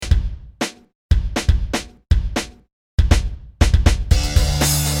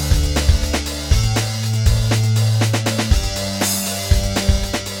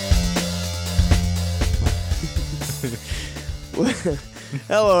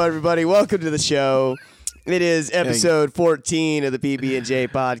Hello, everybody. Welcome to the show. It is episode 14 of the PB&J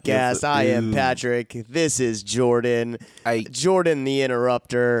podcast. I am Patrick. This is Jordan. Jordan the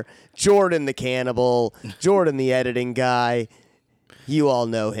Interrupter. Jordan the Cannibal. Jordan the Editing Guy. You all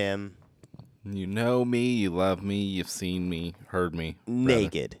know him. You know me. You love me. You've seen me. Heard me.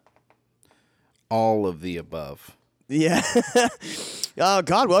 Naked. All of the above. Yeah. Oh,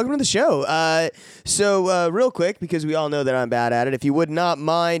 God, welcome to the show. So real quick, because we all know that I'm bad at it, if you would not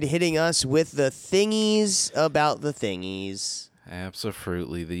mind hitting us with the thingies about the thingies.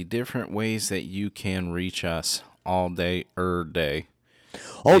 Absolutely. The different ways that you can reach us all day. All day.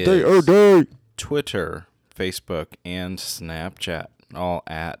 Twitter, Facebook, and Snapchat, all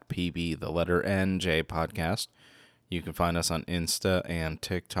at PB, the letter NJ podcast. You can find us on Insta and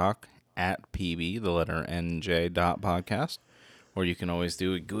TikTok at PB, the letter NJ podcast. Or you can always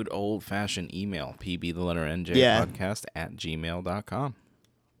do a good old-fashioned email, PB, the letter NJ podcast at gmail.com.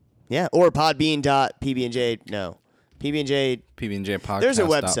 Yeah, or podbean.pbnj, no, PB&J podcast. There's a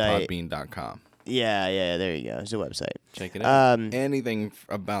website. Podbean.com. Yeah, there you go. There's a website. Check it out. Anything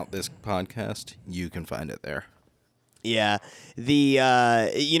about this podcast, you can find it there. Yeah,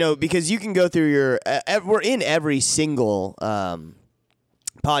 because you can go through your, we're in every single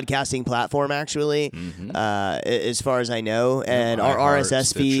podcasting platform, actually, as far as I know, and our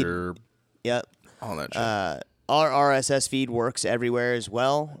RSS feed. Yep. All that shit. Our RSS feed works everywhere as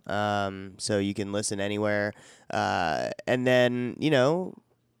well, so you can listen anywhere. And then,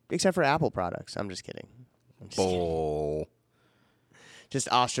 except for Apple products. I'm just kidding. Just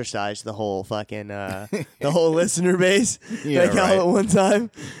ostracize the whole fucking the whole listener base. Yeah, all at one time.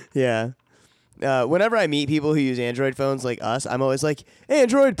 Yeah. Whenever I meet people who use Android phones like us, I'm always like,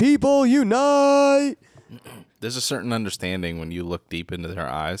 Android people, unite! There's a certain understanding when you look deep into their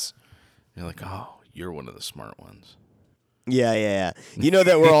eyes. You're like, oh, you're one of the smart ones. Yeah. You know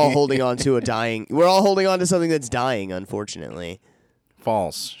that we're all holding on to we're all holding on to something that's dying, unfortunately.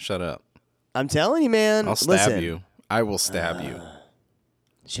 False. Shut up. I'm telling you, man. I'll stab you. I will stab you.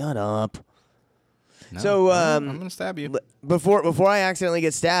 Shut up. No, So, I'm going to stab you. Before I accidentally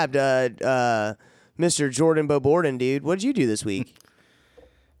get stabbed, Mr. Jordan Boborden, dude, what did you do this week?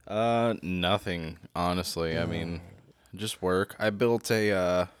 Nothing, honestly. I mean, just work. I built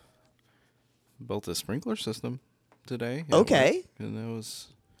a sprinkler system today. Okay. And that was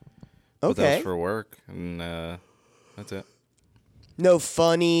for work, and that's it. No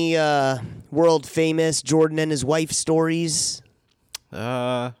funny, world famous Jordan and his wife stories?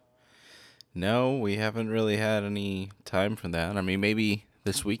 No, we haven't really had any time for that. I mean, maybe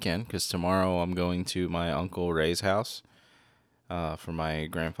this weekend, because tomorrow I'm going to my Uncle Ray's house for my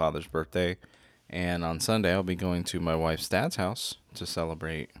grandfather's birthday. And on Sunday, I'll be going to my wife's dad's house to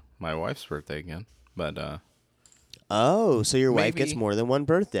celebrate my wife's birthday again. But oh, so your wife gets more than one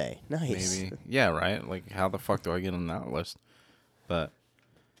birthday. Nice. Maybe. Yeah, right? Like, how the fuck do I get on that list? But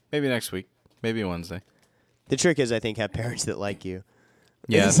maybe next week. Maybe Wednesday. The trick is, I think, have parents that like you.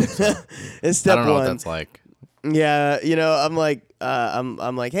 Yeah, it's step I don't know one. what that's like. Yeah, I'm like,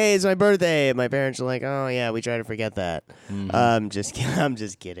 hey, it's my birthday. My parents are like, oh yeah, we try to forget that. Mm-hmm. I'm just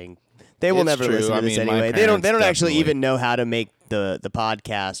kidding. They will never true. listen to this anyway. They don't actually even know how to make the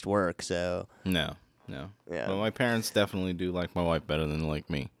podcast work. So no. Yeah. But my parents definitely do like my wife better than like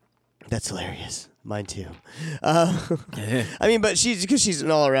me. That's hilarious. Mine too. I mean, but she's an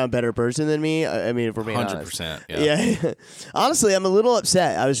all-around better person than me. I mean, if we're being 100%. honest. Yeah. Honestly, I'm a little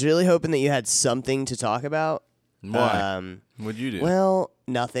upset. I was really hoping that you had something to talk about. Why? What'd you do? Well,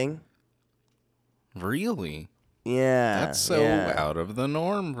 nothing. Really? Yeah. That's so out of the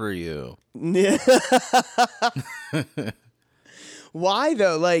norm for you. Yeah. Why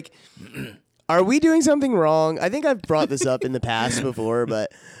though? Like, are we doing something wrong? I think I've brought this up in the past before,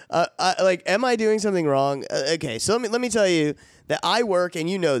 but am I doing something wrong? Okay, so let me tell you that I work, and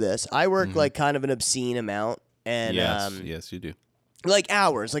you know this. I work like kind of an obscene amount, and yes, you do. Like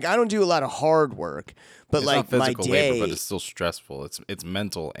hours. Like I don't do a lot of hard work, but it's like not physical my day, labor, but it's still stressful. It's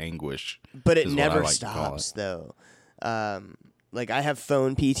mental anguish. But it never stops though. Like I have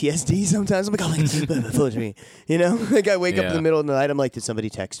phone PTSD sometimes. I'm like, phone me. Like I wake up in the middle of the night. I'm like, did somebody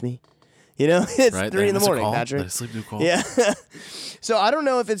text me? It's 3 in the morning, Patrick. Sleep through call. Yeah. So I don't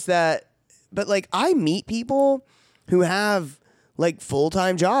know if it's that, but like I meet people who have like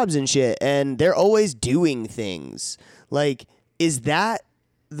full-time jobs and shit, and they're always doing things. Like, is that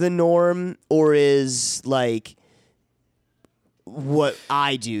the norm, or is like what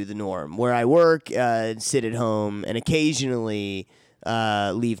I do the norm, where I work, sit at home, and occasionally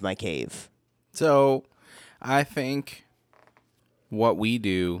leave my cave? So I think what we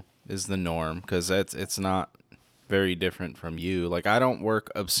do is the norm, because it's not very different from you. Like, I don't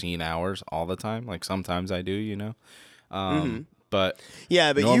work obscene hours all the time. Like, sometimes I do, you know. But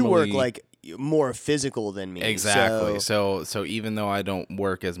Yeah, but you work normally- like more physical than me. exactly. So, So even though I don't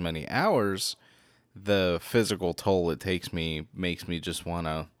work as many hours, the physical toll it takes me makes me just want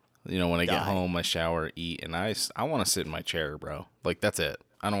to, you know, when I get Die. home, I shower, eat, and I want to sit in my chair, bro. Like, that's it.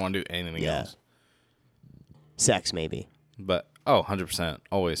 I don't want to do anything Yeah. else. sex maybe. But 100%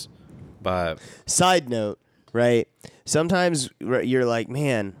 always. But Side note, right? Sometimes you're like,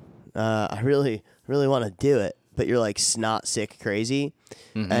 man, I really want to do it, but you're like snot sick crazy,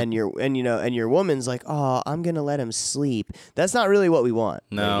 and your woman's like, oh, I'm gonna let him sleep. That's not really what we want.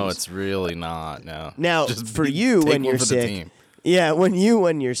 no, ladies. it's really not. No. Now Just for you take when one you're for the sick. team. Yeah,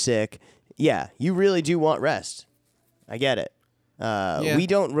 when you're sick, yeah, you really do want rest. I get it. Yeah. We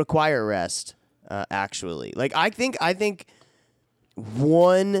don't require rest, actually. Like I think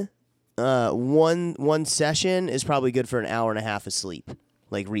one session is probably good for an hour and a half of sleep,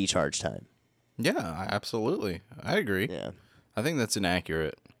 like recharge time. Yeah, absolutely. I agree. Yeah. I think that's an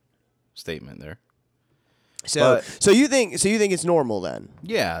accurate statement there. So But- so you think it's normal then?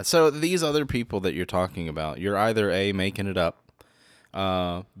 Yeah, so these other people that you're talking about, you're either A, making it up,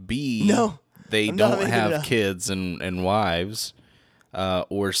 B, No, they I'm not don't making it have up. kids and wives,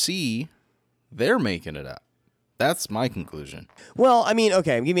 or C, they're making it up. That's my conclusion. Well, I mean,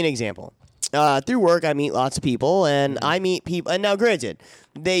 okay, give me an example. Through work, I meet lots of people, and I meet people. And now, granted,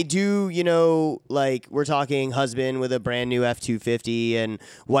 they do, like we're talking husband with a brand new F-250, and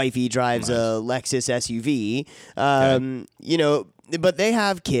wifey drives a Lexus SUV. But they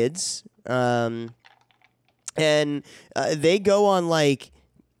have kids, and they go on like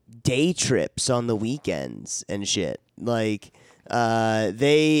day trips on the weekends and shit. Like,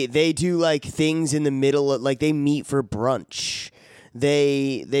 they do like things in the middle of, like, they meet for brunch.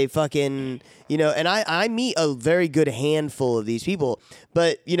 They fucking, and I meet a very good handful of these people,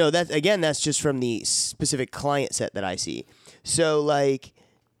 but that's just from the specific client set that I see. So like,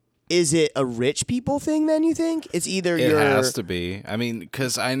 is it a rich people thing then, you think? It's either It has to be. I mean,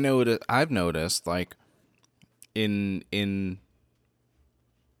 because I've noticed, like, in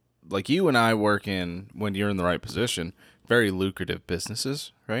like you and I work in, when you're in the right position, very lucrative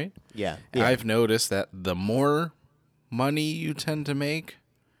businesses, right? Yeah. I've noticed that the more money you tend to make,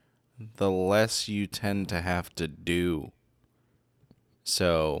 the less you tend to have to do.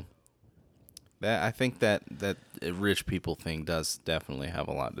 So that I think that rich people thing does definitely have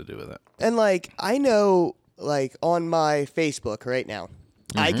a lot to do with it. And like, I know, like, on my Facebook right now,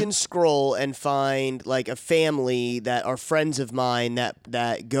 I can scroll and find like a family that are friends of mine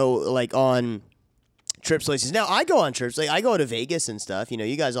that go like on trips places. Now I go on trips, like I go to Vegas and stuff.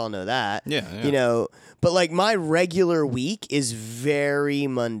 You guys all know that. Yeah. But like my regular week is very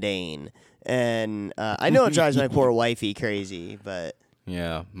mundane, and I know it drives my poor wifey crazy, but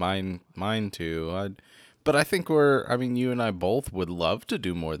Yeah, mine too. But I think you and I both would love to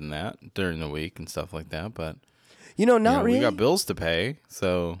do more than that during the week and stuff like that. But not really. we got bills to pay,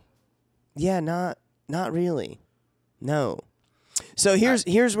 so Yeah, not really. No. So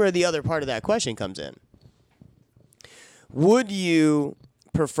here's where the other part of that question comes in. Would you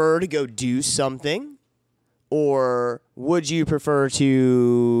prefer to go do something, or would you prefer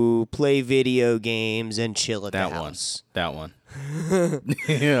to play video games and chill at the house? That one.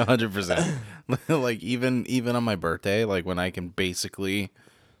 Yeah, 100%. Like even on my birthday, like when I can basically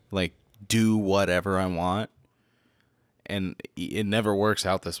like do whatever I want. And it never works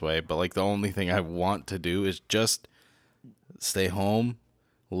out this way, but like the only thing I want to do is just stay home,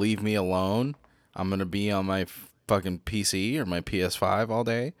 leave me alone. I'm going to be on my fucking PC or my PS5 all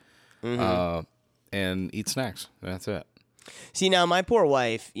day, and eat snacks. That's it. See, now my poor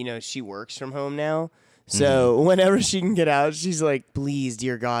wife, she works from home now. So whenever she can get out, she's like, please,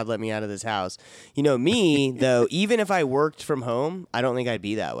 dear God, let me out of this house. Me, though, even if I worked from home, I don't think I'd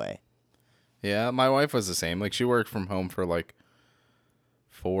be that way. Yeah, my wife was the same. Like, she worked from home for like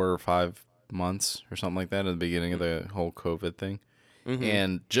 4 or 5 months or something like that at the beginning of the whole COVID thing.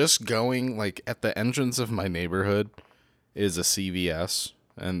 And just going, like, at the entrance of my neighborhood is a CVS,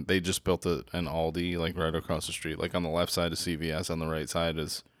 and they just built an Aldi, like, right across the street. Like, on the left side is CVS, on the right side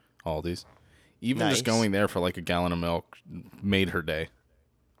is Aldi's. Even just Nice. going there for like a gallon of milk made her day.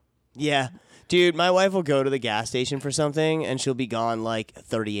 Yeah. Dude, my wife will go to the gas station for something, and she'll be gone like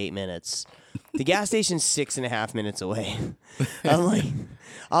 38 minutes. The gas station's 6.5 minutes away. I'm like,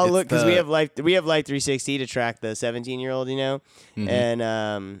 I'll look, because we have Life 360 to track the 17-year-old,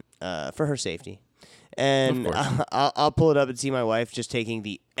 and for her safety. And Of course. I'll pull it up and see my wife just taking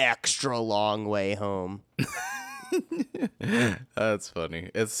the extra long way home. That's funny.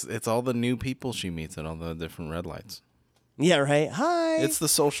 It's all the new people she meets at all the different red lights. Yeah, right. Hi. It's the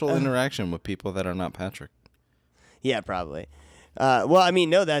social interaction with people that are not Patrick. Yeah, probably. Well, I mean,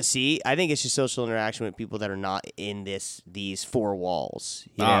 no, I think it's just social interaction with people that are not in these four walls.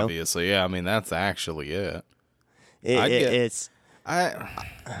 You know? Obviously, yeah. I mean, that's actually it. It's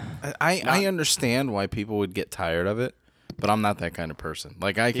I understand why people would get tired of it, but I'm not that kind of person.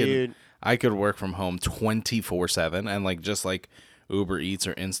 Like I could work from home 24/7 and like just like Uber Eats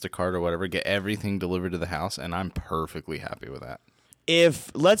or Instacart or whatever, get everything delivered to the house, and I'm perfectly happy with that.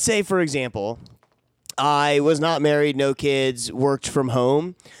 if, let's say, for example, I was not married, no kids, worked from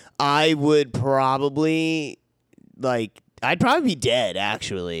home, I would probably I'd probably be dead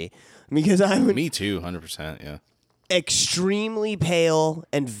actually, because I would Me too, 100%, yeah. extremely pale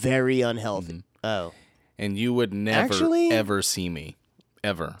and very unhealthy. Oh. And you would never ever see me,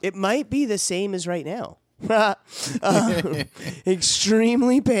 ever. It might be the same as right now.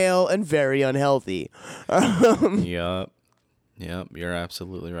 Extremely pale and very unhealthy. Yep, you're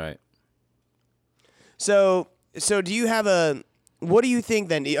absolutely right. So do you have what do you think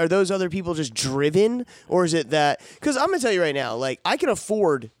then? Are those other people just driven, or is it that? Because I'm gonna tell you right now, like, I can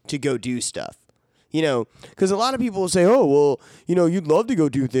afford to go do stuff. You know, because a lot of people will say, "Oh, well, you know, you'd love to go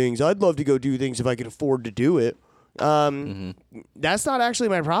do things. I'd love to go do things if I could afford to do it." That's not actually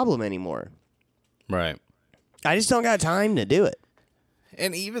my problem anymore. Right. I just don't got time to do it.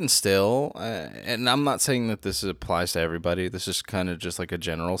 And even still, and I'm not saying that this applies to everybody. This is kind of just like a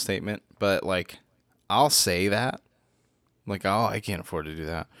general statement. But, like, I'll say that. Like, oh, I can't afford to do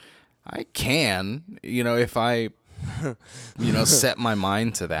that. I can, you know, if I, you know, set my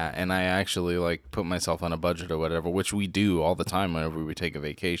mind to that and I actually, like, put myself on a budget or whatever, which we do all the time whenever we take a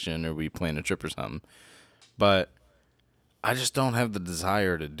vacation or we plan a trip or something. But I just don't have the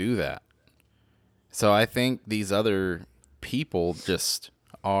desire to do that. So I think these other people just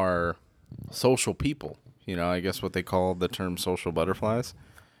are social people. You know, I guess what they call the term social butterflies.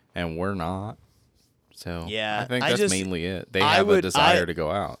 And we're not. So Yeah, I think that's mainly it. They have a desire to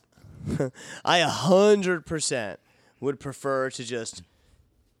go out. I 100% would prefer to just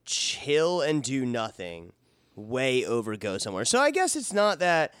chill and do nothing, way over go somewhere. So I guess it's not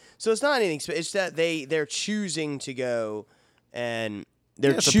that. So it's not anything. It's that they're choosing to go, and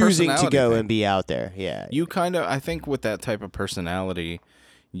they're choosing to go and be out there. Yeah. You kind of, I think, with that type of personality,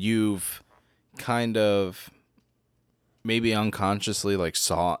 you've kind of maybe unconsciously like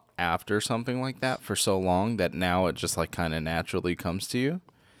sought after something like that for so long that now it just like kind of naturally comes to you.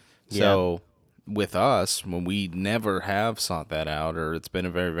 Yeah. So with us, when we never have sought that out, or it's been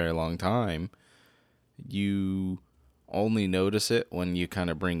a very, very long time, you only notice it when you kind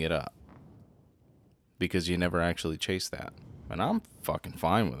of bring it up because you never actually chase that. And I'm fucking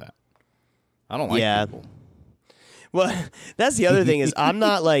fine with that. I don't like people. Well, that's the other thing is I'm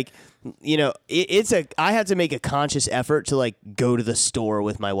not like, you know, I have to make a conscious effort to like go to the store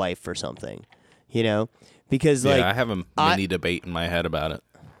with my wife for something, you know, because like I have a mini debate in my head about it.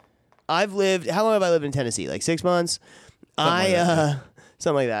 How long have I lived in Tennessee? Like 6 months? Something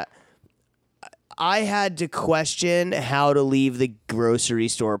like that. I had to question how to leave the grocery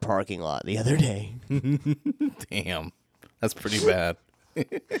store parking lot the other day. Damn. That's pretty bad.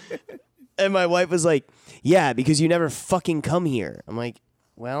 And my wife was like, yeah, because you never fucking come here. I'm like,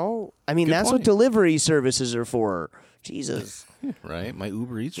 well, I mean, that's what delivery services are for. Jesus. Right? My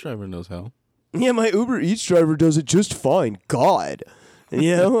Uber Eats driver knows how. Yeah, my Uber Eats driver does it just fine. God.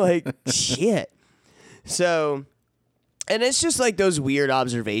 You know, like, shit. So, and it's just like those weird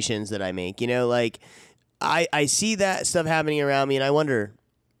observations that I make, you know, like I see that stuff happening around me and I wonder,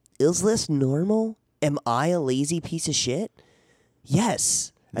 is this normal? Am I a lazy piece of shit?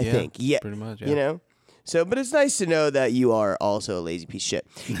 Yes, I think. Yeah, pretty much, yeah. You know? So, but it's nice to know that you are also a lazy piece of shit.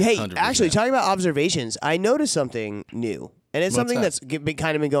 Hey, 100%. Actually, talking about observations, I noticed something new. And it's something that's been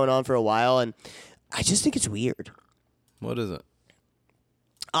kind of been going on for a while, and I just think it's weird. What is it?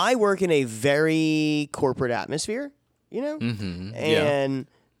 I work in a very corporate atmosphere, you know? Mm-hmm.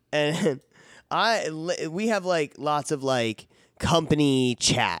 And we have like lots of like company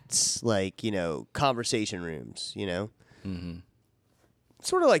chats, like, you know, conversation rooms, you know? Mm-hmm.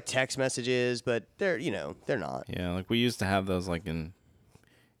 Sort of like text messages, but they're not. Yeah, like we used to have those like in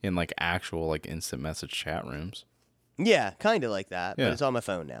like actual like instant message chat rooms. Yeah, kind of like that, yeah. But it's on my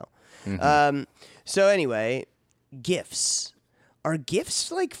phone now. Mm-hmm. So anyway, GIFs. Are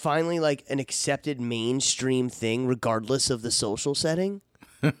GIFs like finally like an accepted mainstream thing regardless of the social setting?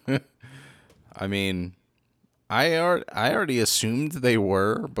 I mean, I already assumed they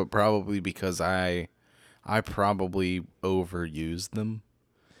were, but probably because I probably overused them.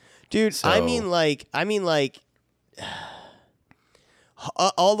 Dude, so, I mean like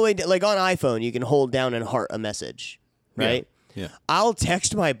all the way like on iPhone, you can hold down and heart a message, right? Yeah. I'll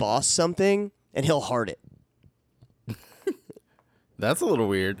text my boss something and he'll heart it. That's a little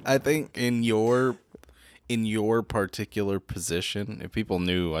weird. I think in your particular position, if people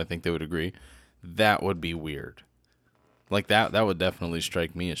knew, I think they would agree, that would be weird. Like that would definitely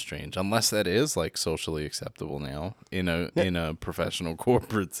strike me as strange, unless that is like socially acceptable now in a professional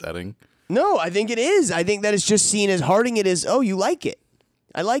corporate setting. No, I think it is. I think that it's just seen as hearting it as, oh, you like it.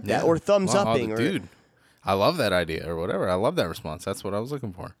 I like that. Or thumbs upping. Dude, I love that idea or whatever. I love that response. That's what I was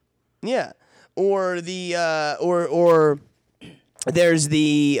looking for. Yeah. Or the or there's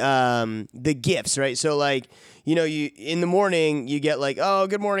the gifts, right? So like, you know, you in the morning you get like, oh,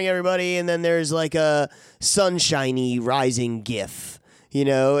 good morning everybody, and then there's like a sunshiny rising gif. You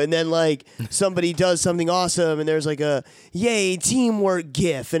know, and then like somebody does something awesome and there's like a yay teamwork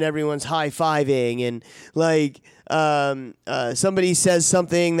gif and everyone's high-fiving, and like somebody says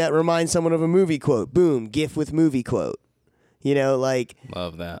something that reminds someone of a movie quote. Boom, gif with movie quote. You know, like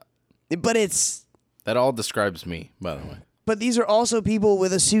love that. But that all describes me, by the way. But these are also people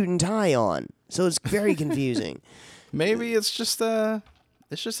with a suit and tie on. So it's very confusing. Maybe it's just an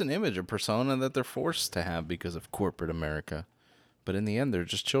image, a persona that they're forced to have because of corporate America. But in the end, they're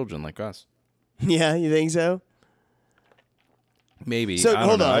just children like us. Yeah, you think so? Maybe. So, I don't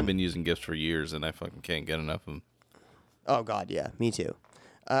hold know. on. I've been using GIFs for years, and I fucking can't get enough of them. Oh, God, yeah. Me too.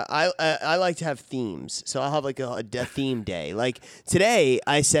 I like to have themes. So I'll have like a theme day. Like today,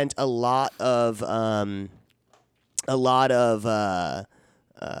 I sent a lot of Die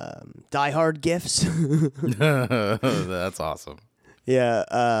Hard GIFs. That's awesome. Yeah.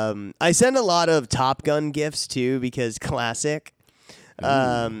 I send a lot of Top Gun GIFs too because classic.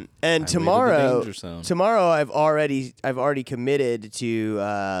 And tomorrow I've already committed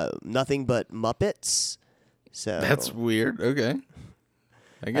to nothing but Muppets. So that's weird. Okay.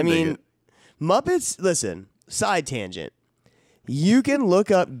 I mean, Muppets. Listen, side tangent. You can look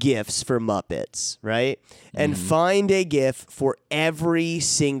up GIFs for Muppets, right? And find a GIF for every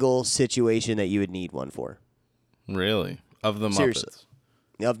single situation that you would need one for. Really? Of the Muppets? Seriously.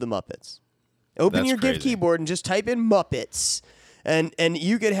 Of the Muppets. Open That's your crazy. GIF keyboard and just type in Muppets. And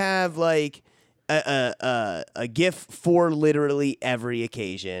you could have like a GIF for literally every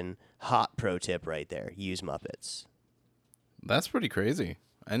occasion. Hot pro tip right there. Use Muppets. That's pretty crazy.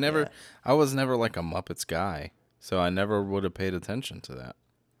 I was never like a Muppets guy, so I never would have paid attention to that.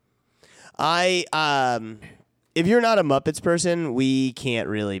 If you're not a Muppets person, we can't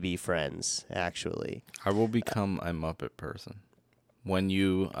really be friends, actually. I will become a Muppet person when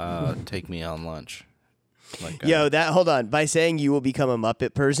you take me on lunch. Like, hold on. By saying you will become a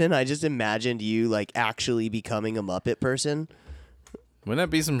Muppet person, I just imagined you like actually becoming a Muppet person. Wouldn't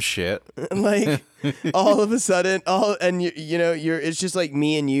that be some shit? Like all of a sudden, it's just like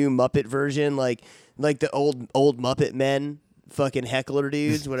me and you Muppet version, like the old Muppet men, fucking heckler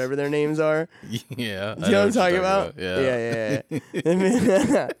dudes, whatever their names are. Yeah, do you know what I'm talking about? Yeah.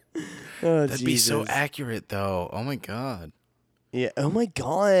 Oh, that'd be so accurate, though. Oh my god. Yeah. Oh my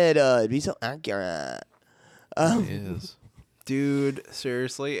god. It'd be so accurate. It is, dude.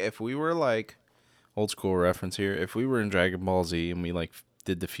 Seriously, if we were like. Old school reference here. If we were in Dragon Ball Z and we like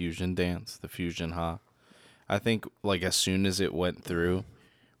did the fusion dance, the fusion ha, I think like as soon as it went through,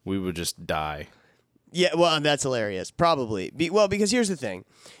 we would just die. Yeah, well, that's hilarious. Probably. Because here's the thing,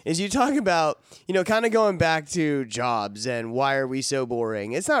 is you talk about, kind of going back to jobs and why are we so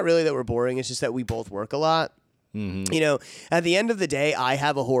boring? It's not really that we're boring. It's just that we both work a lot. Mm-hmm. At the end of the day, I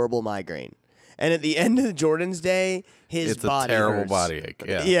have a horrible migraine. And at the end of Jordan's day, his body It's a terrible hurts. body ache.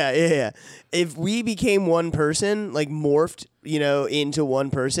 Yeah. Yeah. If we became one person, like morphed, into one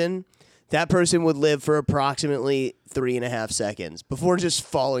person, that person would live for approximately 3.5 seconds before just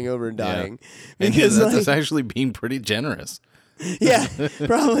falling over and dying. Yeah. Because that's actually being pretty generous. Yeah,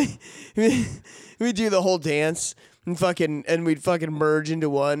 probably. We'd do the whole dance and we'd fucking merge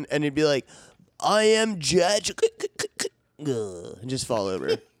into one, and it'd be like, I am Judge, and just fall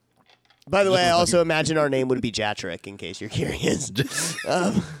over. By the way, I also imagine our name would be Jatrick, in case you're curious.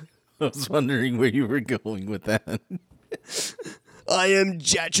 I was wondering where you were going with that. I am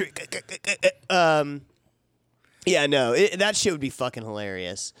Jatrick. Yeah, no, that shit would be fucking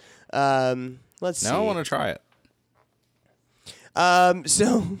hilarious. Let's see. Now I want to try it.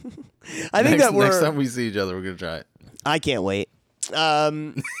 So I think next time we see each other, we're gonna try it. I can't wait.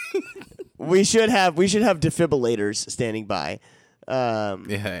 We should have defibrillators standing by.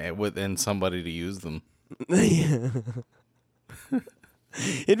 And somebody to use them.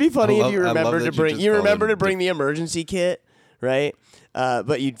 It'd be funny if you remembered to bring the emergency kit, right?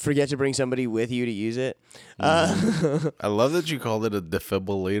 But you'd forget to bring somebody with you to use it. I love that you called it a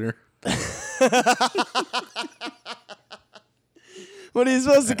defibrillator. What are you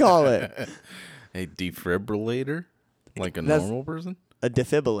supposed to call it? A defibrillator? Like a That's- normal person? A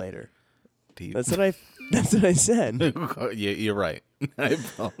defibrillator. That's what I said. Yeah, you're right. I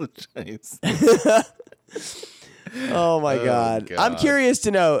apologize. Oh my God. I'm God. curious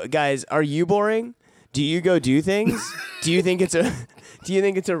to know, guys, are you boring? Do you go do things? Do you think it's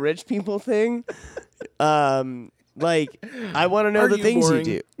a rich people thing? Like, I want to know Are the you things boring?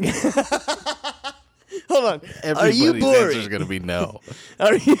 you do. Hold on. Everybody's Are you boring? answer's going to be no.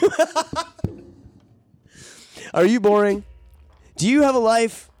 Are you Are you boring? Do you have a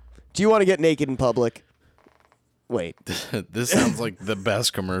life? Do you want to get naked in public? Wait. This sounds like the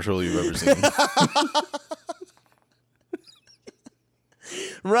best commercial you've ever seen.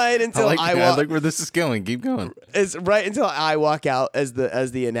 Right until I like where this is going. Keep going. It's right until I walk out as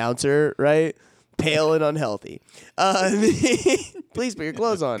the announcer, right? Pale and unhealthy. Please put your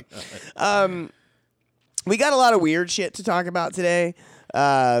clothes on. We got a lot of weird shit to talk about today.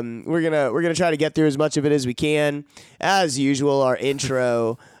 We're gonna try to get through as much of it as we can. As usual, our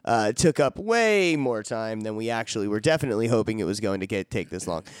intro took up way more time than we actually were definitely hoping it was going to take this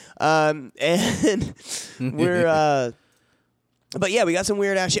long. And we're but yeah, we got some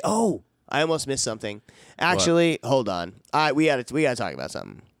weird ass shit. Oh, I almost missed something. Actually, hold on. We gotta talk about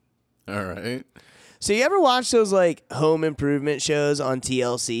something. All right. So you ever watch those like home improvement shows on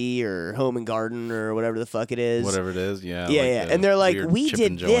TLC or Home and Garden or whatever the fuck it is? Whatever it is, yeah. Yeah, like yeah. the And they're like, weird we Chip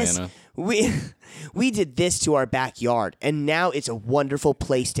did and this. Joanna. We did this to our backyard, and now it's a wonderful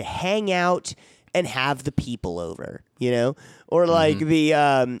place to hang out and have the people over, you know? Or like the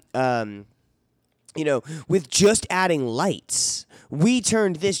you know, with just adding lights, we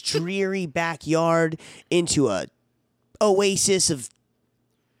turned this dreary backyard into a oasis of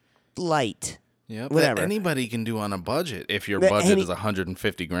light. Yeah, Whatever. that anybody can do on a budget if your That budget any- is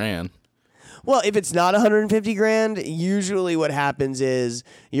 150 grand. Well, if it's not 150 grand, usually what happens is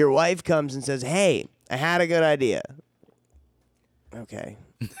your wife comes and says, "Hey, I had a good idea." Okay.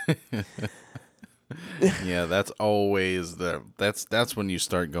 Yeah, that's always that's when you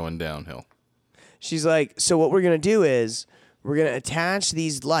start going downhill. She's like, "So what we're going to do is we're going to attach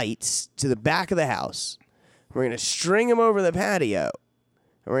these lights to the back of the house. We're going to string them over the patio.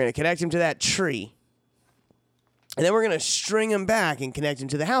 And we're going to connect them to that tree. And then we're going to string them back and connect them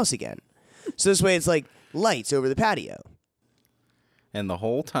to the house again. So this way it's like lights over the patio." And the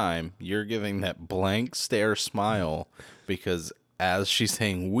whole time you're giving that blank stare smile because as she's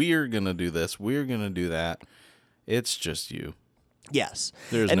saying, we're going to do this, we're going to do that, it's just you. Yes.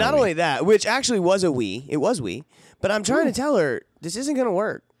 There's and no not we. only that, which actually was a we. It was we. But I'm trying to tell her this isn't going to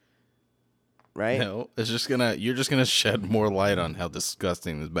work. Right? No, you're just gonna shed more light on how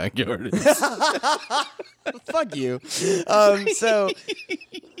disgusting this backyard is. Fuck you. So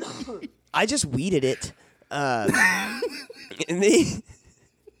I just weeded it. And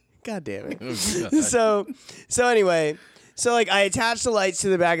God damn it. Oh, God. So anyway, so like I attached the lights to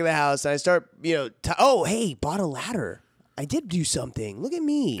the back of the house and I start, oh, hey, bought a ladder. I did do something. Look at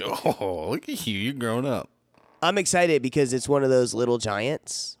me. Oh, look at you. You're grown up. I'm excited because it's one of those little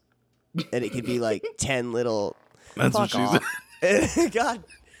giants. And it could be like 10 little. That's what Fuck she off. God,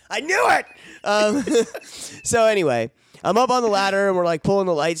 I knew it. So anyway, I'm up on the ladder and we're like pulling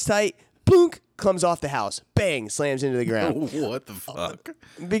the lights tight. Boonk, comes off the house. Bang, slams into the ground. said. What the fuck?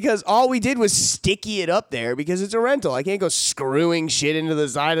 Because all we did was sticky it up there because it's a rental. I can't go screwing shit into the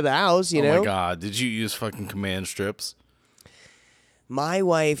side of the house, you know? Oh my god, did you use fucking command strips? My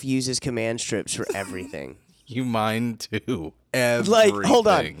wife uses command strips for everything. You mine too. Everything. Like, hold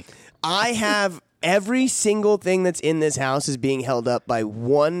on. I have every single thing that's in this house is being held up by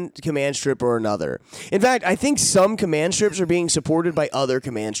one command strip or another. In fact, I think some command strips are being supported by other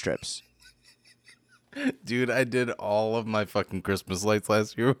command strips. Dude, I did all of my fucking Christmas lights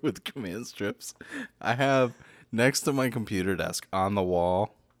last year with command strips. I have next to my computer desk on the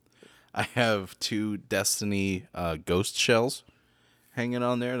wall, I have 2 Destiny ghost shells hanging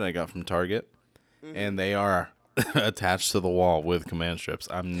on there that I got from Target. And they are attached to the wall with command strips.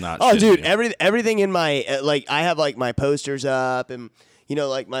 I'm not Oh, shitting dude, you. everything in my I have like my posters up and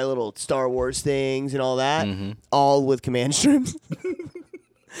like my little Star Wars things and all that, all with command strips.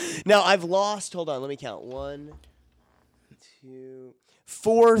 Now I've lost. Hold on, let me count. 1, 2,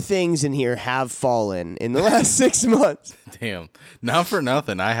 4 things in here have fallen in the last 6 months. Damn. Not for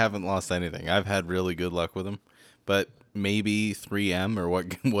nothing. I haven't lost anything. I've had really good luck with them. But maybe 3M or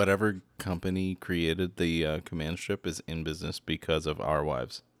whatever company created the command strip is in business because of our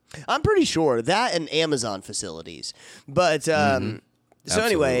wives. I'm pretty sure that and Amazon facilities. But so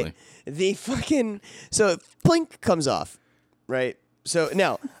anyway, the fucking Plink comes off, right? So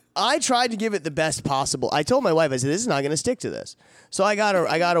now I tried to give it the best possible. I told my wife, I said, this is not going to stick to this. So I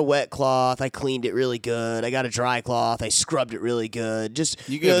got a wet cloth. I cleaned it really good. I got a dry cloth. I scrubbed it really good. Just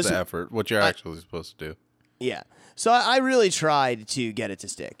you give the effort, what you're actually supposed to do. Yeah. So I really tried to get it to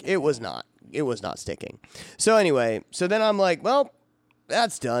stick. It was not. It was not sticking. So anyway, so then I'm like, well,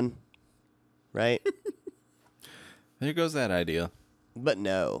 that's done. Right? There goes that idea. But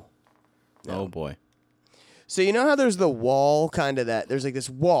no. Oh, boy. So you know how there's the wall kind of that, there's like this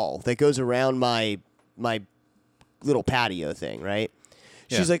wall that goes around my little patio thing, right?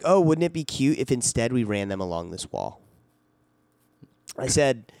 Yeah. She's like, oh, wouldn't it be cute if instead we ran them along this wall? I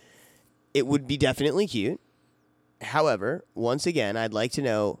said, it would be definitely cute. However, once again, I'd like to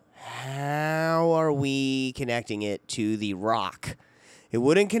know, how are we connecting it to the rock? It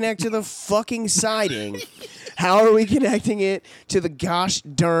wouldn't connect to the fucking siding. How are we connecting it to the gosh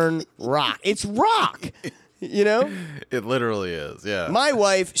darn rock? It's rock, you know? It literally is, yeah. My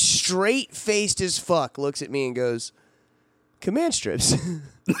wife, straight-faced as fuck, looks at me and goes, command strips.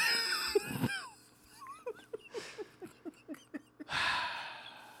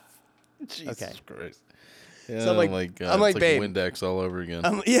 Jesus Christ. Yeah, So I'm like, it's like babe, Windex all over again.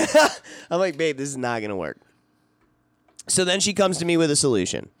 I'm like, babe, this is not going to work. So then she comes to me with a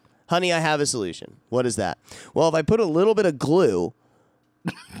solution. Honey, I have a solution. What is that? Well, if I put a little bit of glue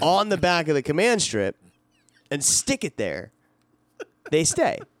on the back of the command strip and stick it there, they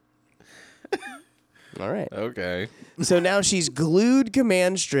stay. All right. Okay. So now she's glued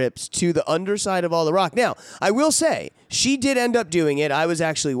command strips to the underside of all the rock. Now, I will say, she did end up doing it. I was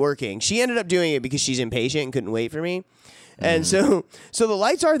actually working. She ended up doing it because she's impatient and couldn't wait for me. And so the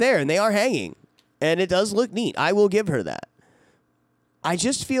lights are there and they are hanging. And it does look neat. I will give her that. I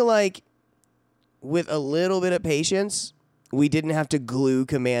just feel like with a little bit of patience, we didn't have to glue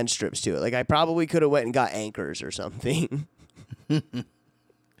command strips to it. Like I probably could have went and got anchors or something.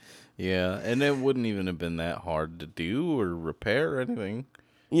 Yeah, and it wouldn't even have been that hard to do or repair or anything.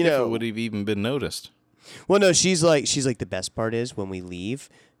 You if know, it would have even been noticed. Well, no, she's like the best part is when we leave,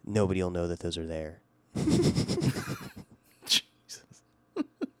 nobody will know that those are there. Jesus.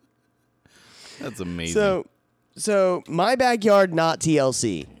 That's amazing. So my backyard, not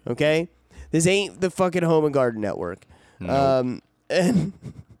TLC, okay? This ain't the fucking Home and Garden Network. Nope. And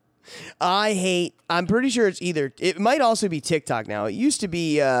I'm pretty sure it might also be TikTok now. It used to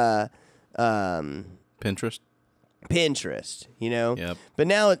be Pinterest? Pinterest, you know? Yep. But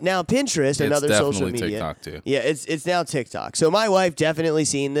now Pinterest, another social definitely media. TikTok too. Yeah, it's now TikTok. So my wife definitely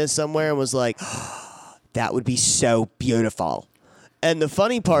seen this somewhere and was like, that would be so beautiful. And the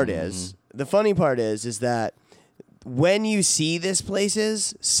funny part is that when you see this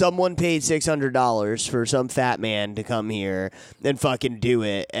places, someone paid $600 for some fat man to come here and fucking do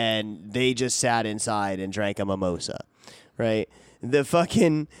it, and they just sat inside and drank a mimosa, right? The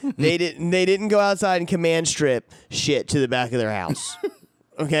fucking they didn't go outside and command strip shit to the back of their house,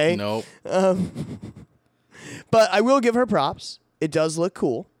 okay? Nope. But I will give her props. It does look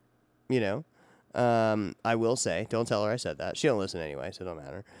cool, you know. I will say, don't tell her I said that. She don't listen anyway, so it don't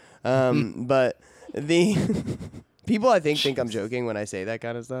matter. But the people I think I'm joking when I say that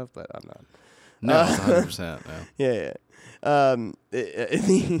kind of stuff, but I'm not. No, it's 100%. No. Yeah.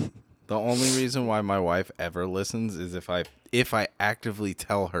 The only reason why my wife ever listens is if I actively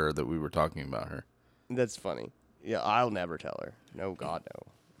tell her that we were talking about her. That's funny. Yeah, I'll never tell her. No, God,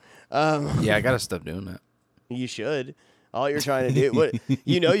 no. Yeah, I gotta stop doing that. You should. All you're trying to do,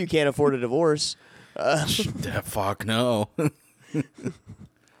 you can't afford a divorce. Fuck no.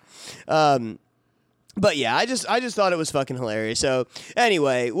 But yeah, I just thought it was fucking hilarious. So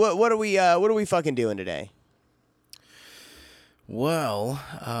anyway, what are we fucking doing today? Well,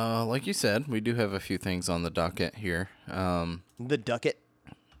 like you said, we do have a few things on the docket here. The ducket.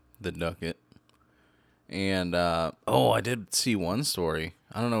 The docket. And I did see one story.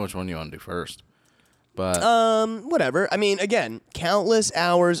 I don't know which one you want to do first. But whatever. I mean, again, countless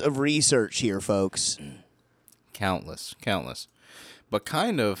hours of research here, folks. Countless. But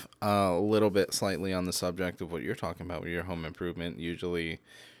kind of a little bit slightly on the subject of what you're talking about with your home improvement. Usually,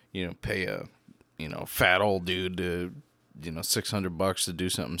 pay a, fat old dude to, $600 to do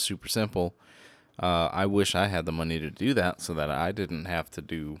something super simple. I wish I had the money to do that so that I didn't have to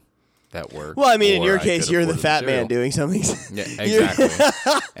do that work. Well, I mean, in your case, you're the fat man doing something. Yeah, exactly.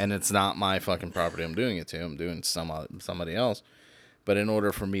 And it's not my fucking property I'm doing it to. I'm doing somebody else. But in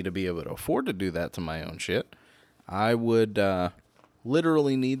order for me to be able to afford to do that to my own shit, I would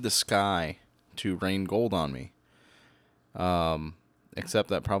literally need the sky to rain gold on me. except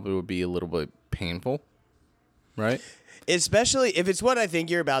that probably would be a little bit painful, right? Especially if it's what I think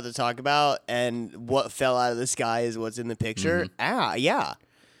you're about to talk about, and what fell out of the sky is what's in the picture. Yeah.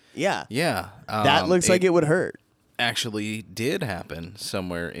 Yeah. That looks like it would hurt. Actually did happen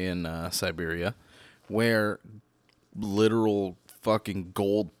somewhere in Siberia where literal fucking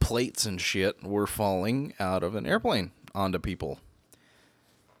gold plates and shit were falling out of an airplane onto people.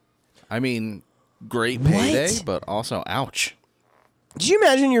 I mean, great payday, but also ouch. Did you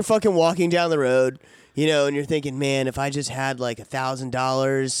imagine you're fucking walking down the road, and you're thinking, man, if I just had like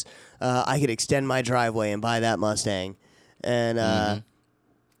 $1,000, I could extend my driveway and buy that Mustang. And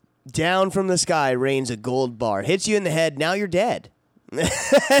down from the sky rains a gold bar, hits you in the head. Now you're dead.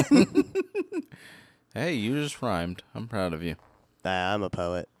 Hey, you just rhymed. I'm proud of you. I'm a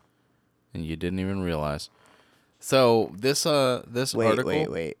poet. And you didn't even realize. So this article.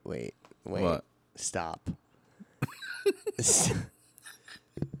 Wait. What? Stop.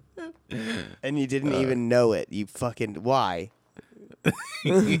 And you didn't even know it. You fucking why?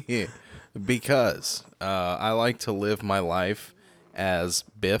 Because I like to live my life as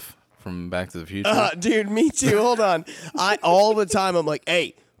Biff from Back to the Future. Dude, me too. Hold on. All the time I'm like,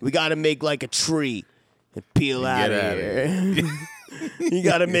 hey, we got to make like a tree and peel out of here. You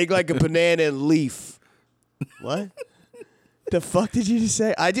got to make like a banana and leaf. What? The fuck did you just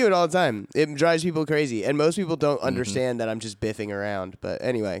say? I do it all the time. It drives people crazy, and most people don't understand that I'm just biffing around. But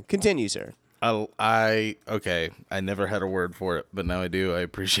anyway, continue, sir. Okay. I never had a word for it, but now I do. I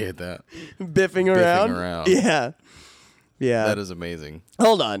appreciate that. Biffing around? Yeah. Yeah. That is amazing.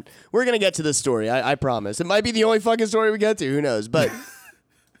 Hold on. We're going to get to this story. I promise. It might be the only fucking story we get to. Who knows? But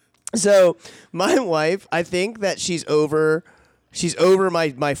so my wife, I think that she's over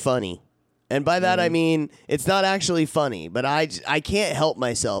my funny. And by that, I mean, it's not actually funny, but I can't help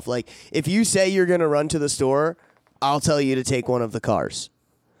myself. Like, if you say you're going to run to the store, I'll tell you to take one of the cars.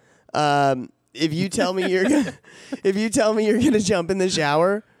 If you tell me you're going to jump in the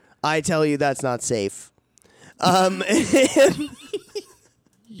shower, I tell you that's not safe.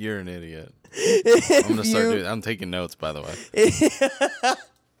 You're an idiot. I'm going to start doing I'm taking notes, by the way.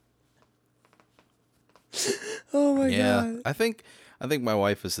 Oh my God. I think my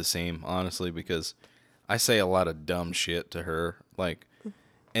wife is the same, honestly, because I say a lot of dumb shit to her, like,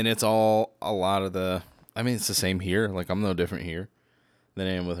 and it's all a lot of it's the same here. Like, I'm no different here than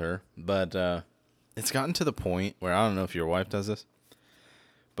I am with her, but it's gotten to the point where I don't know if your wife does this,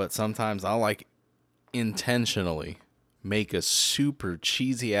 but sometimes I'll like intentionally make a super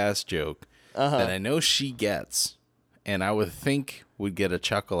cheesy ass joke that I know she gets, and I would think would get a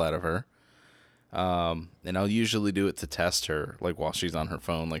chuckle out of her. And I'll usually do it to test her, like while she's on her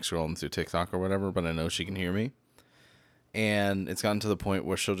phone, like scrolling through TikTok or whatever, but I know she can hear me. And it's gotten to the point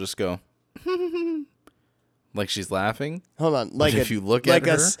where she'll just go, like she's laughing. Hold on. Like if you look at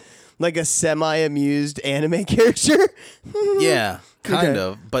her. Like a semi-amused anime character? Yeah, kind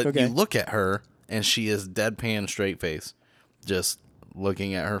of. But you look at her, and she is deadpan straight face, just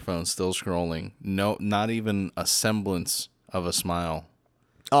looking at her phone, still scrolling. No, not even a semblance of a smile.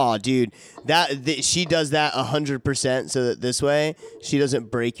 Oh, dude, she does that 100%, so that this way she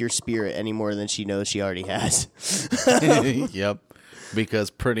doesn't break your spirit any more than she knows she already has. Yep, because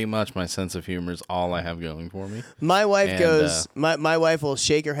pretty much my sense of humor is all I have going for me. My wife goes. My wife will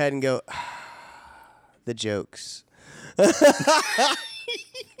shake her head and go, the jokes.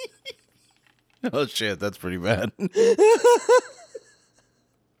 Oh shit, that's pretty bad.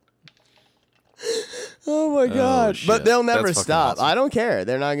 Oh my God. But they'll never stop. Awesome. I don't care.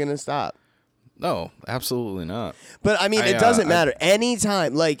 They're not going to stop. No, absolutely not. But I mean, it doesn't matter.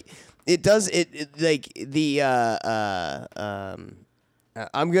 Anytime, like it does it like the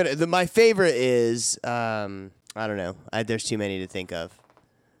I'm gonna my favorite is I don't know. There's too many to think of.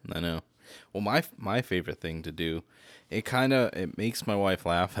 I know. Well, my favorite thing to do, it makes my wife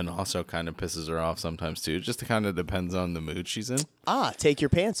laugh and also kind of pisses her off sometimes too. Just kind of depends on the mood she's in. Take your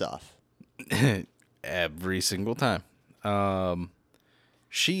pants off. Every single time. My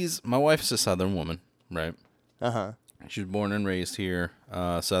wife's a Southern woman, right? She was born and raised here,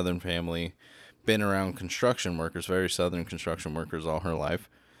 Southern family, been around construction workers, very Southern construction workers all her life.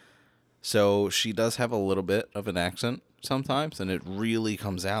 So she does have a little bit of an accent sometimes, and it really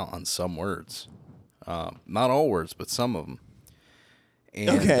comes out on some words. Not all words, but some of them.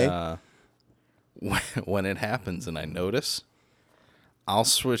 And, when it happens and I notice, I'll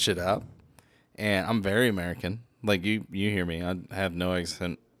switch it up. And I'm very American. Like, you hear me. I have no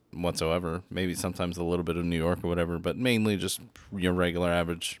accent whatsoever. Maybe sometimes a little bit of New York or whatever, but mainly just your regular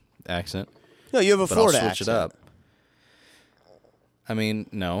average accent. No, you have a Florida accent. I'll switch it up. I mean,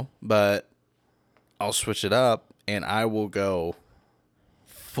 no, but I'll switch it up, and I will go,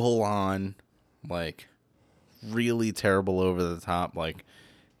 full on, like, really terrible over the top, like,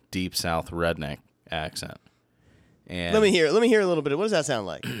 deep South redneck accent. And Let me hear a little bit. What does that sound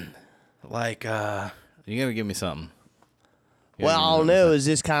like? like, you gotta give me something. Well, I don't know. Is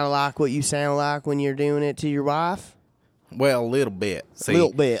this kind of like what you sound like when you're doing it to your wife? Well, a little bit. See, A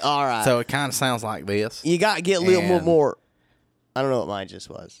little bit. All right. So it kind of sounds like this. You got to get a little And- more. I don't know what mine just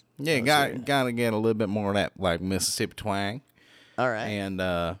was. Yeah, got to get a little bit more of that, like, Mississippi twang. All right. And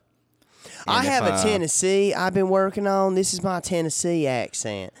I if, have a Tennessee I've been working on. This is my Tennessee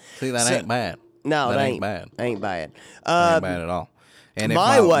accent. See, that ain't bad. No, that it ain't bad. Ain't bad. That ain't bad at all. And if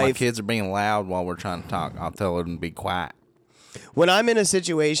my my wife- kids are being loud while we're trying to talk, I'll tell them to be quiet. When I'm in a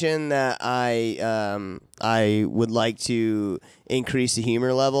situation that I would like to increase the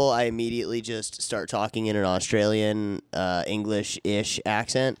humor level, I immediately just start talking in an Australian English-ish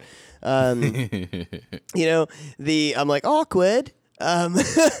accent. I'm like awkward.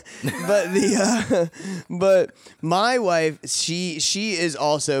 But my wife, she is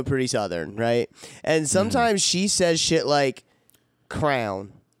also pretty Southern, right? And sometimes she says shit like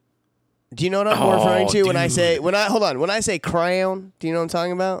crown. Do you know what I'm referring to when I say when I say crown? Do you know what I'm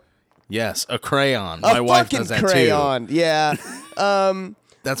talking about? Yes, a crayon. A My wife fucking does that crayon. too. Yeah.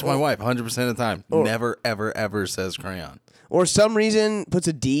 That's my wife, 100% of the time. Never, ever, ever says crayon. Or some reason puts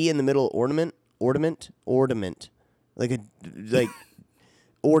a D in the middle. Ornament, like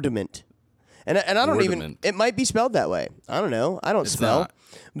ornament. And I don't even. Ornament. It might be spelled that way. I don't know. I don't spell, not.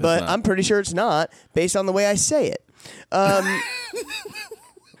 but not. I'm pretty sure it's not based on the way I say it.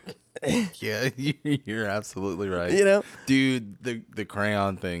 Yeah, you're absolutely right. You know? Dude, the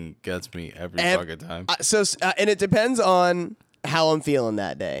crayon thing gets me every fucking time. And it depends on how I'm feeling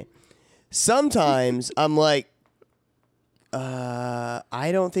that day. Sometimes I'm like, I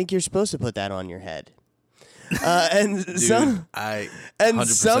don't think you're supposed to put that on your head. And Dude, some I 100% and of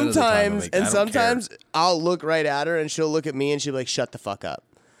the time I'm sometimes like, I don't sometimes care. I'll look right at her and she'll look at me and she'll be like, "Shut the fuck up,"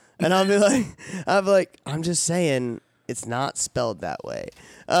 and I'll be like, I'm just saying it's not spelled that way.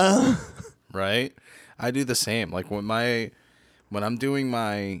 Right? I do the same. Like when I'm doing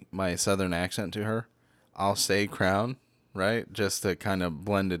my Southern accent to her, I'll say crown, right? Just to kind of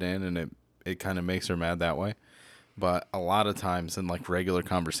blend it in, and it kind of makes her mad that way. But a lot of times in like regular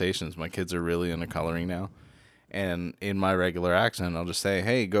conversations, my kids are really into coloring now. And in my regular accent, I'll just say,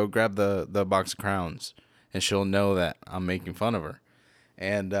 "Hey, go grab the box of crowns." And she'll know that I'm making fun of her.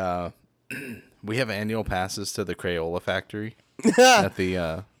 And we have annual passes to the Crayola factory at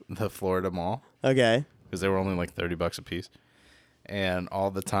the Florida Mall. Okay. Because they were only like $30 a piece. And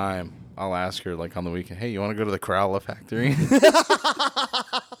all the time, I'll ask her, like on the weekend, "Hey, you want to go to the Crayola factory?"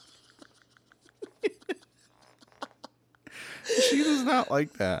 She does not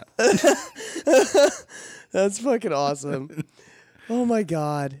like that. That's fucking awesome. Oh my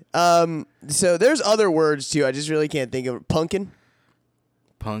god. So there's other words too. I just really can't think of pumpkin.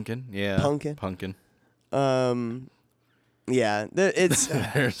 Pumpkin, yeah. Pumpkin. Yeah. It's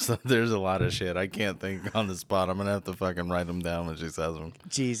There's a lot of shit I can't think on the spot. I'm gonna have to fucking write them down when she says them.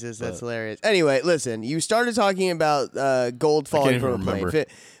 Jesus, that's hilarious. Anyway, listen. You started talking about gold falling even from a plane.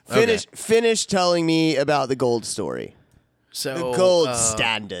 remember. Finish telling me about the gold story. So The gold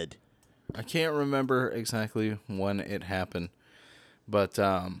standard. I can't remember exactly when it happened, but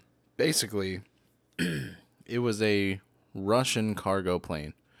basically, it was a Russian cargo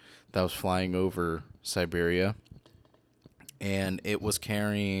plane that was flying over Siberia, and it was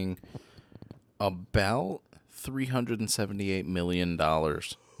carrying about $378 million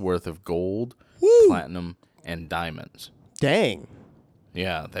worth of gold, platinum, and diamonds. Dang.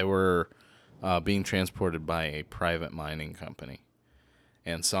 Yeah, they were being transported by a private mining company.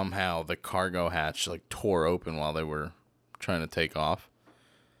 And somehow the cargo hatch like tore open while they were trying to take off.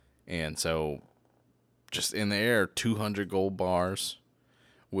 And so just in the air, 200 gold bars,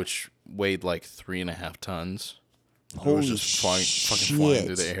 which weighed like 3.5 tons. It was just fucking flying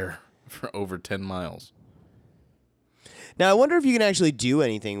through the air for over 10 miles. Now, I wonder if you can actually do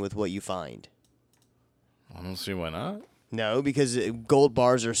anything with what you find. I don't see why not. No, because gold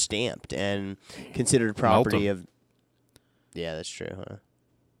bars are stamped and considered property of... Yeah, that's true, huh?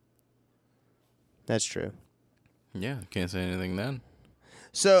 That's true. Yeah, can't say anything then.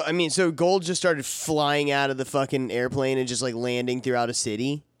 So, I mean, gold just started flying out of the fucking airplane and just, like, landing throughout a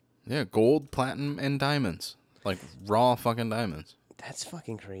city? Yeah, gold, platinum, and diamonds. Like, raw fucking diamonds. That's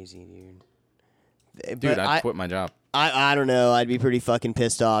fucking crazy, dude. Dude, I'd quit my job. I don't know. I'd be pretty fucking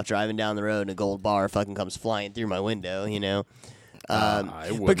pissed off driving down the road and a gold bar fucking comes flying through my window, you know?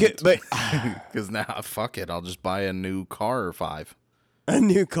 I wouldn't. Because now, fuck it. I'll just buy a new car or 5. A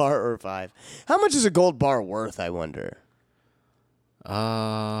new car or 5. How much is a gold bar worth, I wonder?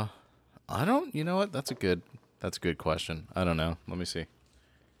 I don't. You know what? That's a good question. I don't know. Let me see.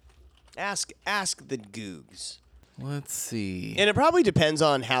 Ask the Googs. Let's see. And it probably depends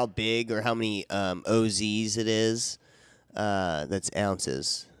on how big or how many OZs it is. That's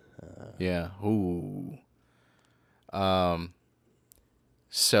ounces. Yeah. Ooh.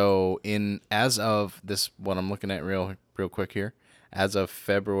 So as of this, what I'm looking at real quick here, as of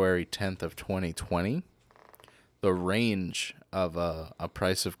February 10th of 2020, the range of a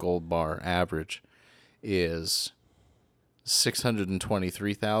price of Gold Bar average is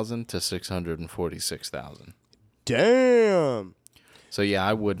 623,000 to 646,000. Damn. So yeah,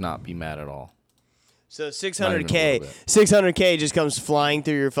 I would not be mad at all. So Not even a 600K, little bit. 600K just comes flying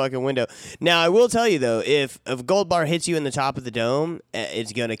through your fucking window. Now I will tell you though, if a Gold Bar hits you in the top of the dome,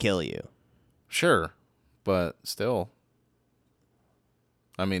 it's gonna kill you. Sure, but still.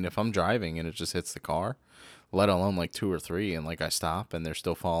 I mean, if I'm driving and it just hits the car, let alone like 2 or 3, and like I stop and they're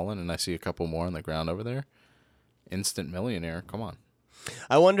still falling, and I see a couple more on the ground over there, instant millionaire. Come on.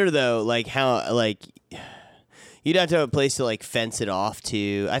 I wonder though, like how you'd have to have a place to like fence it off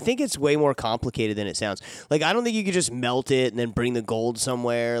to. I think it's way more complicated than it sounds. Like I don't think you could just melt it and then bring the gold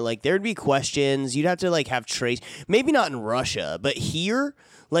somewhere. Like there'd be questions. You'd have to like have trace. Maybe not in Russia, but here,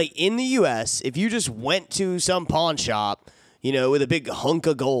 like in the U.S., if you just went to some pawn shop, with a big hunk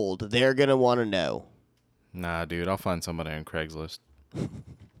of gold, they're gonna want to know. Nah, dude, I'll find somebody on Craigslist.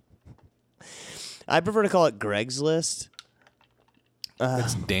 I prefer to call it Greg's List.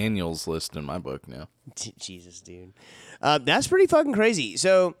 It's Daniel's List in my book now. Jesus, dude. That's pretty fucking crazy.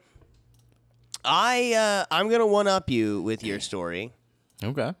 So I'm gonna one up you with your story.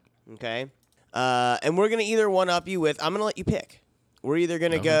 Okay. Okay. And we're gonna either one up you with. I'm gonna let you pick. We're either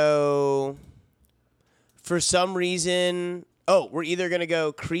gonna go. For some reason, we're either gonna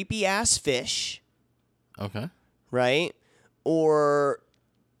go creepy ass fish, Okay. right, or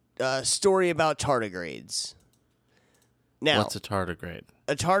story about tardigrades. Now, What's a tardigrade?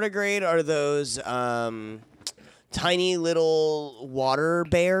 a tardigrade are those tiny little water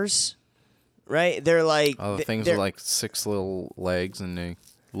bears, right? They're like Oh, the things with like 6 little legs and they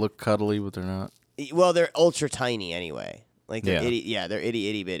look cuddly, but they're not. well, they're ultra tiny anyway. Like they're Yeah. they're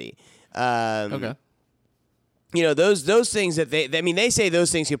itty bitty. Okay. Those things that they say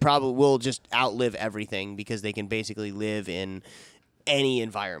those things will just outlive everything because they can basically live in any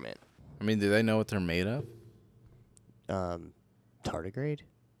environment. I mean, do they know what they're made of? Tardigrade.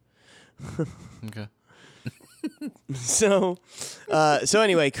 Okay. So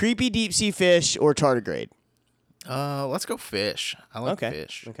anyway, creepy deep sea fish or tardigrade. Let's go fish. I like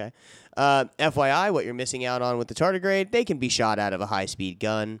fish. Okay. FYI, what you're missing out on with the tardigrade, they can be shot out of a high-speed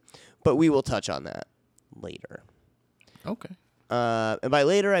gun, but we will touch on that later. Okay. And by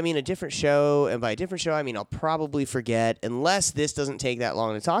later, I mean a different show, and by a different show, I mean I'll probably forget, unless this doesn't take that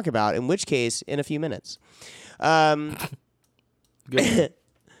long to talk about, in which case, in a few minutes. Good.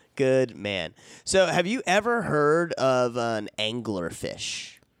 Good man. So, have you ever heard of an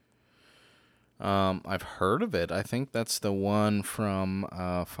anglerfish? I've heard of it. I think that's the one from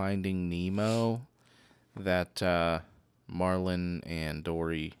Finding Nemo that Marlin and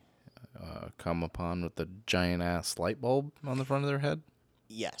Dory come upon with the giant ass light bulb on the front of their head.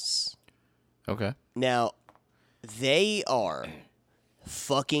 Yes. Okay. Now, they are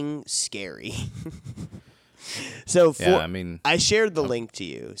fucking scary. So, I shared the link to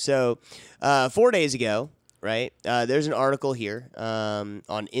you. So, 4 days ago, right, there's an article here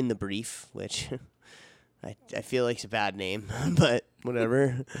on In the Brief, which I feel like it's a bad name, but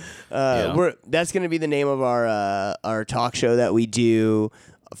whatever. That's going to be the name of our talk show that we do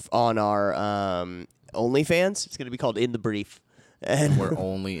on our OnlyFans. It's going to be called In the Brief. And we're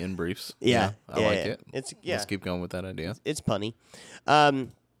only in briefs. Yeah, I like it. Let's keep going with that idea. It's punny.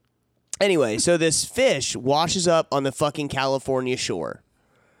 Anyway, so this fish washes up on the fucking California shore.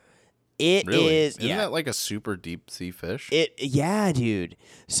 It Really? is, Isn't that like a super deep sea fish? Yeah, dude.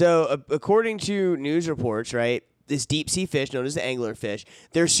 So according to news reports, right, this deep sea fish known as the anglerfish,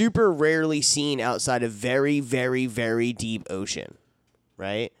 they're super rarely seen outside of very, very, very deep ocean,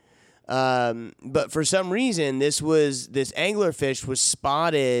 right? But for some reason, this anglerfish was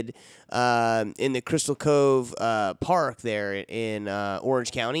spotted in the Crystal Cove Park there in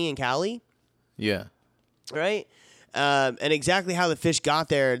Orange County in Cali. Yeah. Right? And exactly how the fish got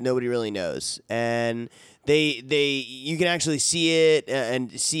there, nobody really knows. And you can actually see it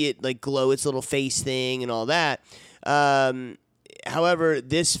and see it like glow its little face thing and all that. However,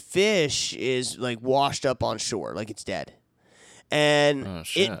 this fish is like washed up on shore, like it's dead. And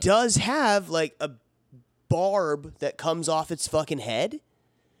it does have like a barb that comes off its fucking head.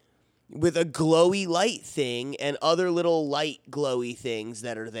 with a glowy light thing and other little light glowy things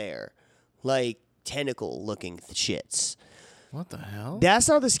that are there, like tentacle looking shits. What the hell? That's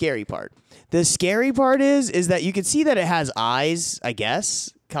not the scary part. The scary part is that you can see that it has eyes, I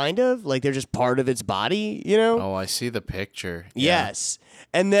guess, kind of like they're just part of its body, you know? Oh, I see the picture. Yeah. Yes.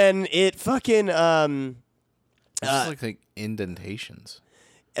 And then it fucking It's just like indentations.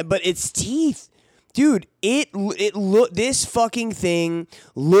 but its teeth, dude, this fucking thing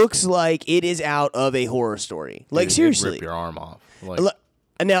looks like it is out of a horror story. Like, Dude, it'd seriously. rip your arm off. Like,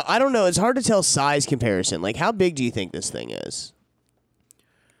 Now, I don't know, it's hard to tell size comparison. Like, how big do you think this thing is?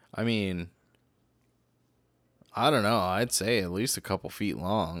 I mean, I don't know. I'd say at least a couple feet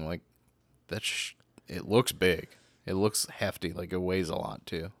long. Like, it looks big. It looks hefty. Like, it weighs a lot,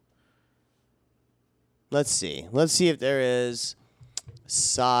 too. Let's see. Let's see if there is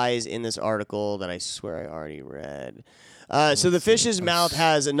size in this article that I swear I already read. So the fish's mouth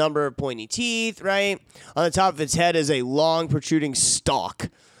has a number of pointy teeth, right? On the top of its head is a long protruding stalk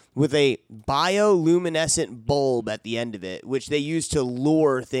with a bioluminescent bulb at the end of it, which they use to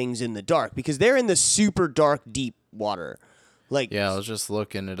lure things in the dark because they're in the super dark, deep water. Like, Yeah, I was just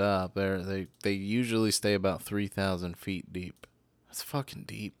looking it up. They usually stay about 3,000 feet deep. That's fucking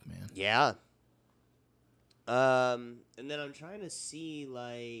deep, man. yeah. And then I'm trying to see,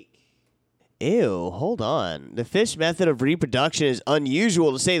 like... Ew, hold on. The fish method of reproduction is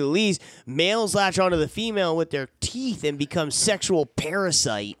unusual, to say the least. Males latch onto the female with their teeth and become sexual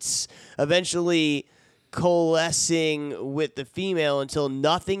parasites, eventually coalescing with the female until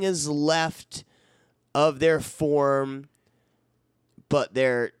nothing is left of their form but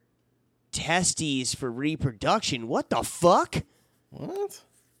their testes for reproduction. What the fuck? What?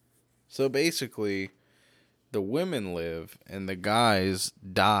 So basically, the women live and the guys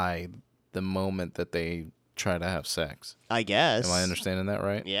die the moment that they try to have sex. I guess. Am I understanding that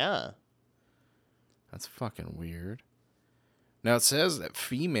right? Yeah. That's fucking weird. Now, it says that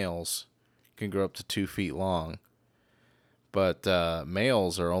females can grow up to 2 feet long, but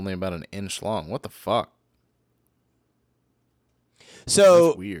males are only about an inch long. What the fuck? So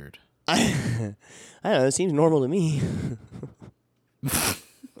That's weird. I don't know. It seems normal to me.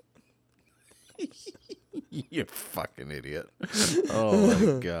 You fucking idiot. Oh,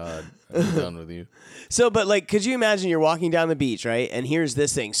 my God. I'm done with you. So, but like, could you imagine you're walking down the beach, right? And here's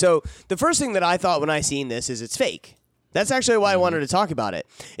this thing. So the first thing that I thought when I seen this is it's fake. That's actually why I wanted to talk about it.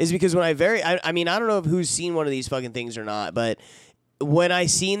 Is because when I mean, I don't know if who's seen one of these fucking things or not, but when I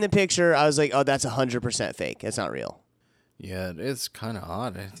seen the picture, I was like, oh, that's 100% fake. That's not real. Yeah, it is kind of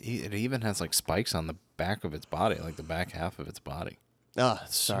odd. It even has like spikes on the back of its body, like the back half of its body. Oh,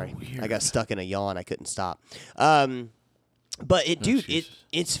 sorry. weird. I got stuck in a yawn. I couldn't stop. But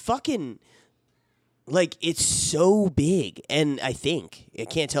it's fucking like it's so big, and I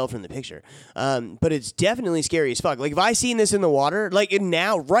can't tell from the picture. But it's definitely scary as fuck. Like if I seen this in the water, like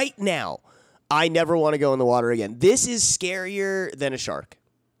right now, I never want to go in the water again. This is scarier than a shark.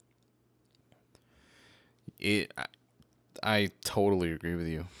 I totally agree with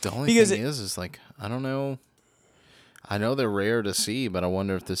you. The only Because thing is like, I don't know. I know they're rare to see, but I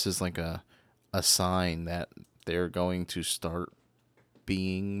wonder if this is like a sign that they're going to start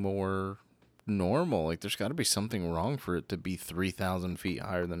being more normal. Like, there's got to be something wrong for it to be 3,000 feet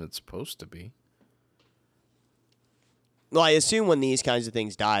higher than it's supposed to be. Well, I assume when these kinds of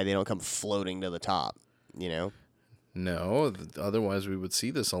things die, they don't come floating to the top, you know? No, otherwise we would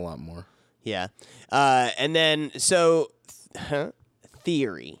see this a lot more. Yeah. And then, so,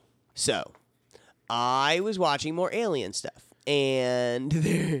 theory. So, I was watching more alien stuff,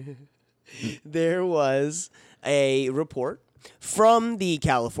 and there was a report from the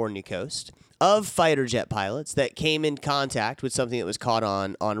California coast of fighter jet pilots that came in contact with something that was caught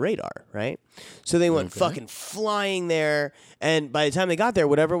on radar, right? So they went fucking flying there, and by the time they got there,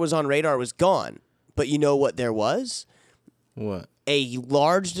 whatever was on radar was gone. But you know what there was? What? A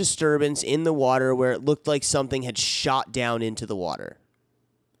large disturbance in the water where it looked like something had shot down into the water.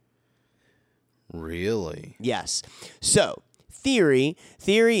 Really? Yes. So, theory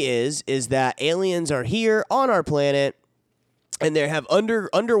is that aliens are here on our planet, and they have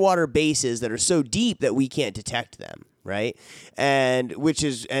underwater bases that are so deep that we can't detect them, right? And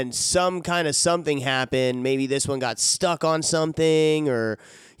some kind of something happened. Maybe this one got stuck on something, or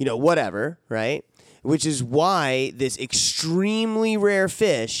whatever, right? Which is why this extremely rare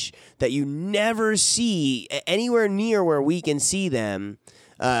fish that you never see anywhere near where we can see them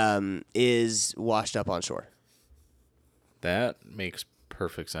is washed up on shore. That makes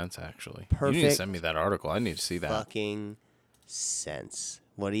perfect sense, actually. Perfect. You need to send me that article. I need to see that. Fucking sense.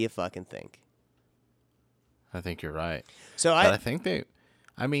 What do you fucking think? I think you're right. So But I think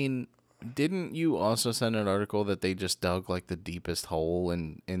I mean, Didn't you also send an article that they just dug like the deepest hole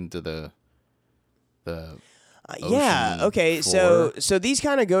into the Yeah. ocean Okay. floor? So these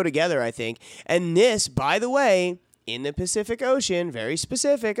kind of go together, I think. And this, by the way, in the Pacific Ocean, very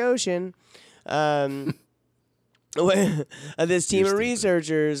specific ocean. This team You're of stupid.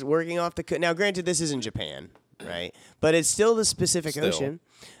 researchers working off the now. Granted, this isn't Japan, right? But it's still the Pacific Still. Ocean.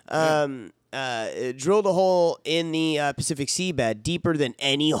 It drilled a hole in the Pacific seabed deeper than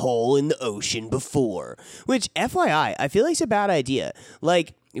any hole in the ocean before. Which, FYI, I feel like it's a bad idea.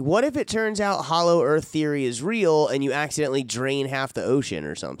 Like, what if it turns out Hollow Earth theory is real and you accidentally drain half the ocean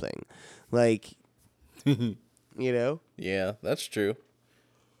or something? Like, you know? Yeah, that's true.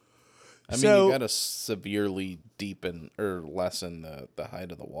 I mean, So- you gotta severely deepen or lessen the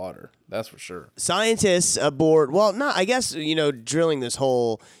height of the water. That's for sure. Scientists aboard, well, not, I guess, drilling this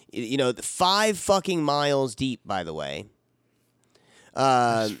hole, 5 fucking miles deep, by the way.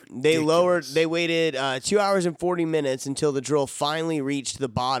 They waited 2 hours and 40 minutes until the drill finally reached the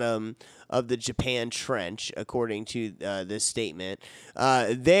bottom of the Japan Trench, according to this statement.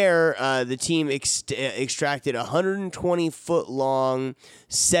 The team extracted a 120-foot-long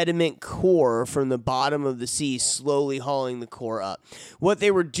sediment core from the bottom of the sea, slowly hauling the core up. What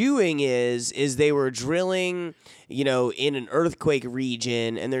they were doing is they were drilling, in an earthquake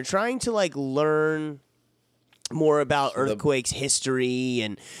region, and they're trying to, learn more about earthquakes history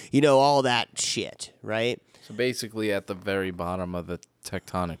and, all that shit, right? So basically, at the very bottom of the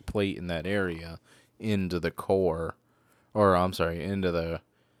tectonic plate in that area, into the core, or I'm sorry, into the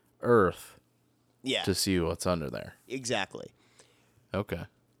earth, Yeah, to see what's under there. exactly. Okay.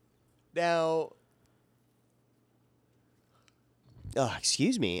 Now,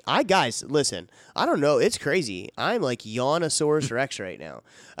 excuse me. Guys, listen. I don't know. It's crazy. I'm like Yawnosaurus Rex right now.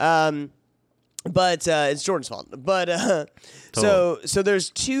 But it's Jordan's fault. But so there's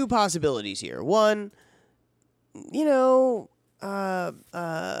 2 possibilities here. One, no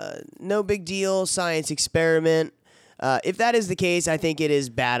big deal, science experiment. If that is the case, I think it is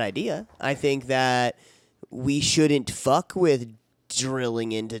bad idea. I think that we shouldn't fuck with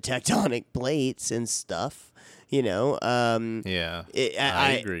drilling into tectonic plates and stuff. Yeah,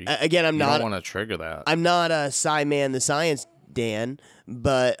 I agree. Again, I'm you not. don't want to trigger that. I'm not a Psy-Man the Science Dan,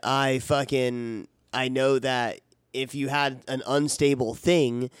 but I know that if you had an unstable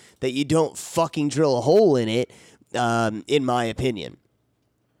thing, that you don't fucking drill a hole in it, in my opinion.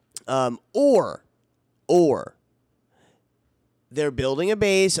 Or they're building a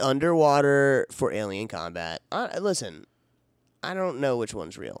base underwater for alien combat. Listen, I don't know which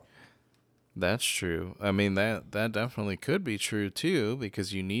one's real. That's true. I mean, that definitely could be true too,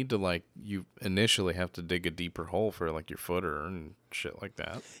 because you need to you initially have to dig a deeper hole for your footer and shit like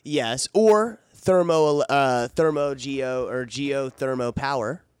that. Yes, or geothermal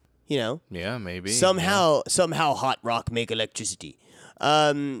power. Yeah, maybe. Somehow hot rock make electricity.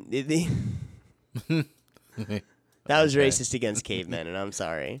 That was racist against cavemen, and I'm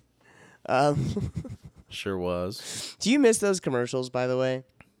sorry. Sure was. Do you miss those commercials, by the way?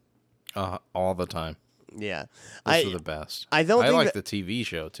 All the time. Yeah, Those were the best. I don't think like the TV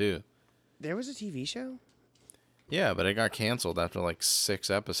show too. There was a TV show? Yeah, but it got canceled after 6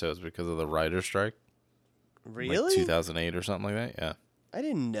 episodes because of the writer's strike. Really? 2008 or something like that. Yeah. I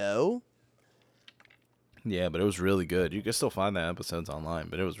didn't know. Yeah, but it was really good. You can still find the episodes online,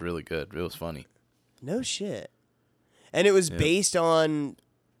 but it was really good. It was funny. No shit. And it was based on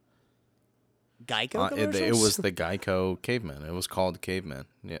Geico commercials? It was the Geico Caveman. It was called Caveman.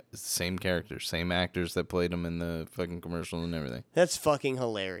 Yeah, it's the same characters, same actors that played them in the fucking commercial and everything. That's fucking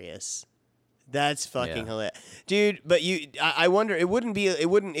hilarious. That's fucking hilarious, dude. But I wonder,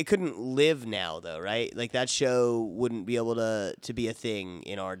 it couldn't live now though, right? Like that show wouldn't be able to be a thing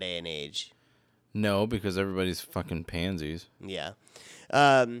in our day and age. No, because everybody's fucking pansies. Yeah,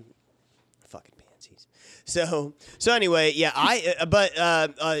 fucking pansies. So anyway, yeah.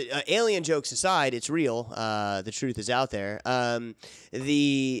 Alien jokes aside, it's real. The truth is out there. I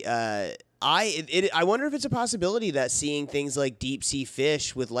wonder if it's a possibility that seeing things like deep sea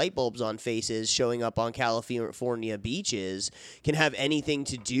fish with light bulbs on faces showing up on California beaches can have anything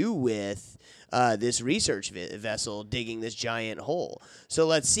to do with this research vessel digging this giant hole. So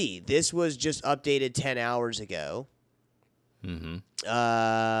let's see. This was just updated 10 hours ago. Mm-hmm.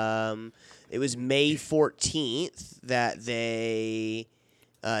 It was May 14th that they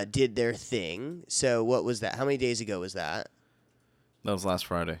did their thing. So what was that? How many days ago was that? That was last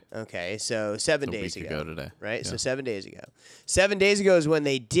Friday. Okay, so 7 A days week ago. today. Right? Yeah. So 7 days ago. 7 days ago is when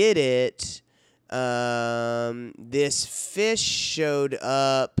they did it. This fish showed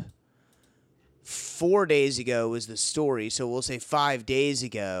up 4 days ago was the story. So we'll say 5 days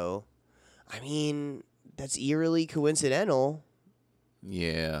ago. I mean, that's eerily coincidental,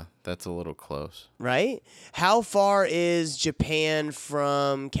 Yeah, that's a little close. right? How far is Japan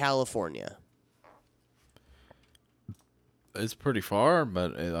from California? It's pretty far,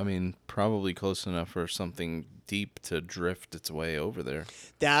 but I mean, probably close enough for something deep to drift its way over there.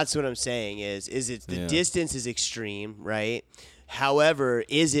 That's what I'm saying is it's the Yeah. distance is extreme, right? However,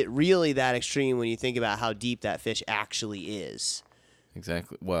 is it really that extreme when you think about how deep that fish actually is?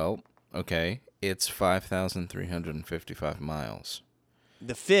 Exactly. Well, okay, it's 5,355 miles.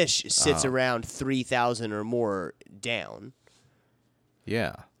 The fish sits around 3,000 or more down.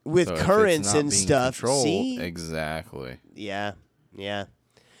 Yeah. With So if it's currents not and being stuff, controlled- see? Exactly. Yeah.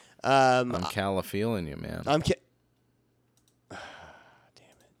 I'm feeling you, man. Damn it.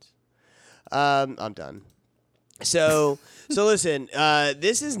 I'm done. So listen,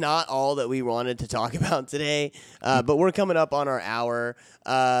 this is not all that we wanted to talk about today, but we're coming up on our hour.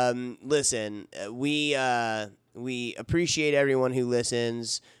 Listen, we appreciate everyone who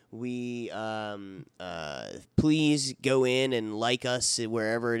listens. We please go in and like us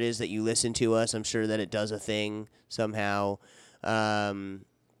wherever it is that you listen to us. I'm sure that it does a thing somehow. All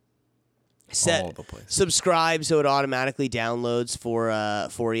the places. Subscribe so it automatically downloads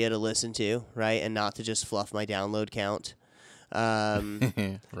for you to listen to, right, and not to just fluff my download count.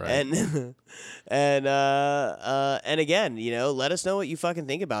 Right. And and again, let us know what you fucking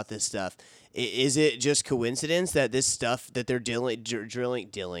think about this stuff. Is it just coincidence that this stuff that they're drilling the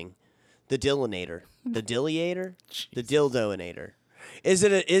dilliator, the dildoinator? Is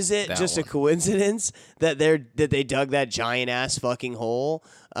it That just one. a coincidence that they dug that giant ass fucking hole,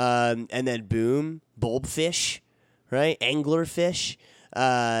 and then boom, bulbfish, right, anglerfish?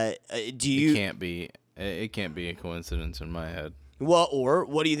 It can't be a coincidence in my head. Well, or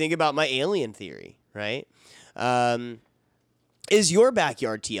what do you think about my alien theory, right? Is your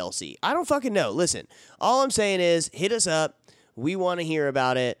backyard TLC? I don't fucking know. Listen, all I'm saying is hit us up. We want to hear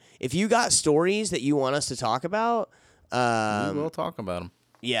about it. If you got stories that you want us to talk about, We will talk about them.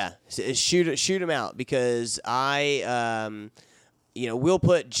 yeah, shoot them out because we'll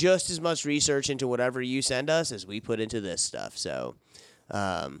put just as much research into whatever you send us as we put into this stuff. So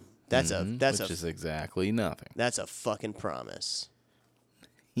which is exactly nothing. That's a fucking promise.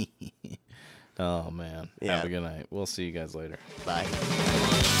 Oh man. Yeah. Have a good night. We'll see you guys later. Bye.